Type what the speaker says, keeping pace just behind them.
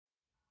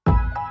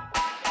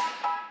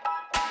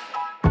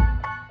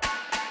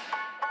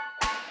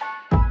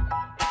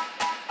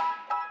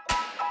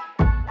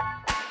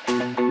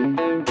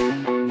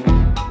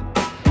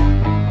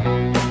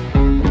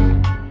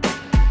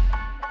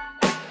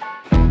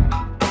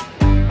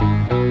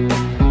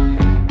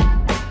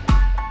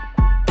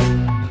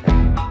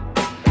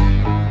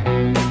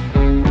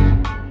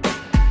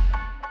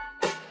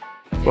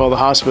Well, the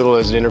hospital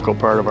is an integral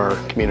part of our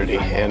community,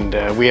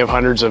 and we have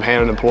hundreds of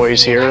Hannon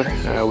employees here.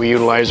 We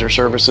utilize their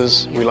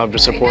services. We love to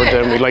support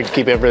them. We'd like to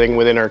keep everything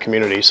within our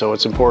community, so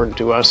it's important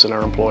to us and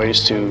our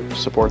employees to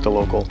support the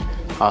local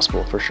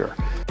hospital for sure.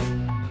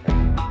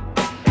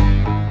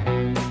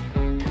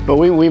 But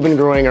we've been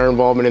growing our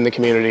involvement in the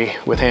community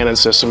with Hannon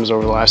Systems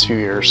over the last few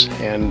years,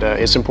 and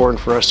it's important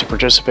for us to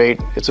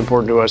participate. It's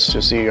important to us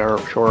to show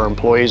our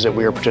employees that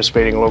we are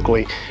participating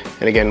locally.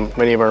 And again,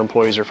 many of our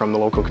employees are from the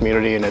local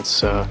community, and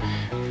it's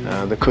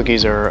the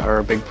cookies are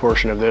a big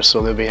portion of this,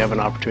 so they'll have an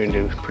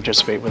opportunity to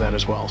participate with that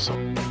as well.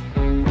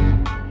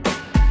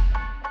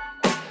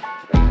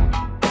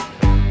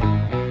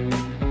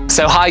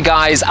 So hi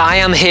guys, I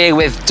am here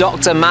with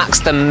Dr. Max,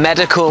 the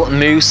medical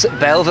moose,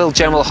 Belleville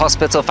General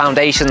Hospital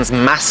Foundation's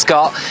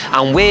mascot,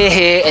 and we're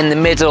here in the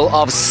middle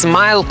of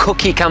Smile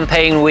Cookie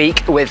Campaign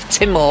Week with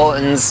Tim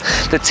Hortons.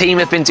 The team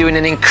have been doing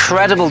an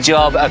incredible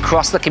job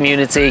across the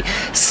community,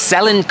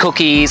 selling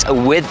cookies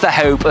with the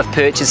hope of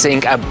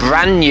purchasing a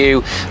brand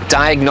new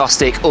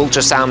Diagnostic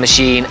Ultrasound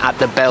Machine at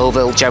the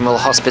Belleville General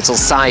Hospital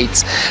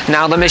site.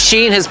 Now the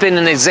machine has been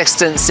in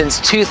existence since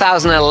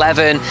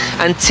 2011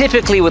 and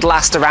typically would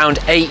last around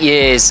 8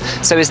 years,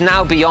 so is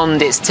now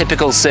beyond its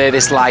typical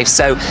service life.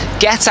 So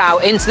get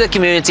out into the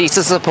community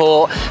to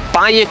support,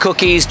 buy your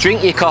cookies,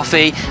 drink your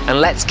coffee, and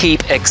let's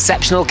keep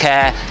exceptional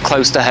care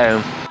close to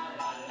home.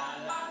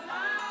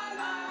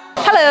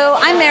 Hello,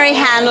 I'm Mary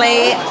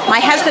Hanley. My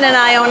husband and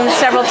I own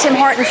several Tim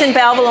Hortons in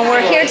Belleville, and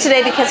we're here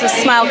today because of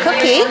Smile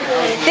Cookie.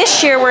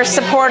 This year we're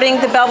supporting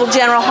the Belleville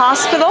General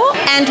Hospital,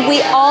 and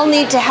we all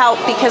need to help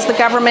because the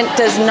government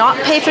does not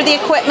pay for the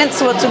equipment,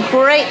 so it's a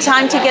great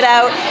time to get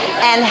out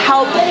and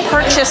help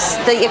purchase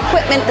the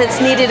equipment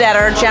that's needed at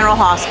our General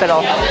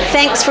Hospital.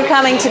 Thanks for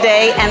coming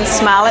today, and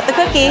smile at the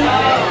cookie.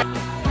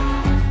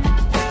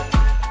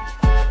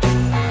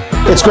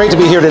 It's great to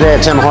be here today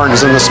at Tim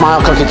Hortons, and the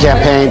Smile Cookie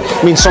campaign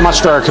means so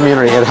much to our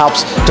community. It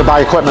helps to buy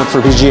equipment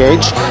for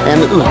BGH,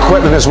 and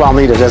equipment is well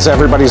needed. As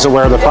everybody's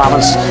aware, the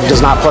province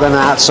does not put in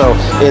that, so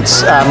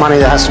it's money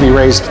that has to be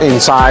raised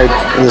inside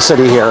the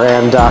city here.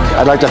 And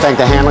I'd like to thank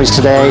the Hanleys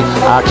today.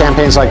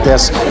 Campaigns like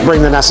this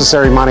bring the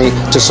necessary money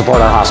to support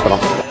our hospital.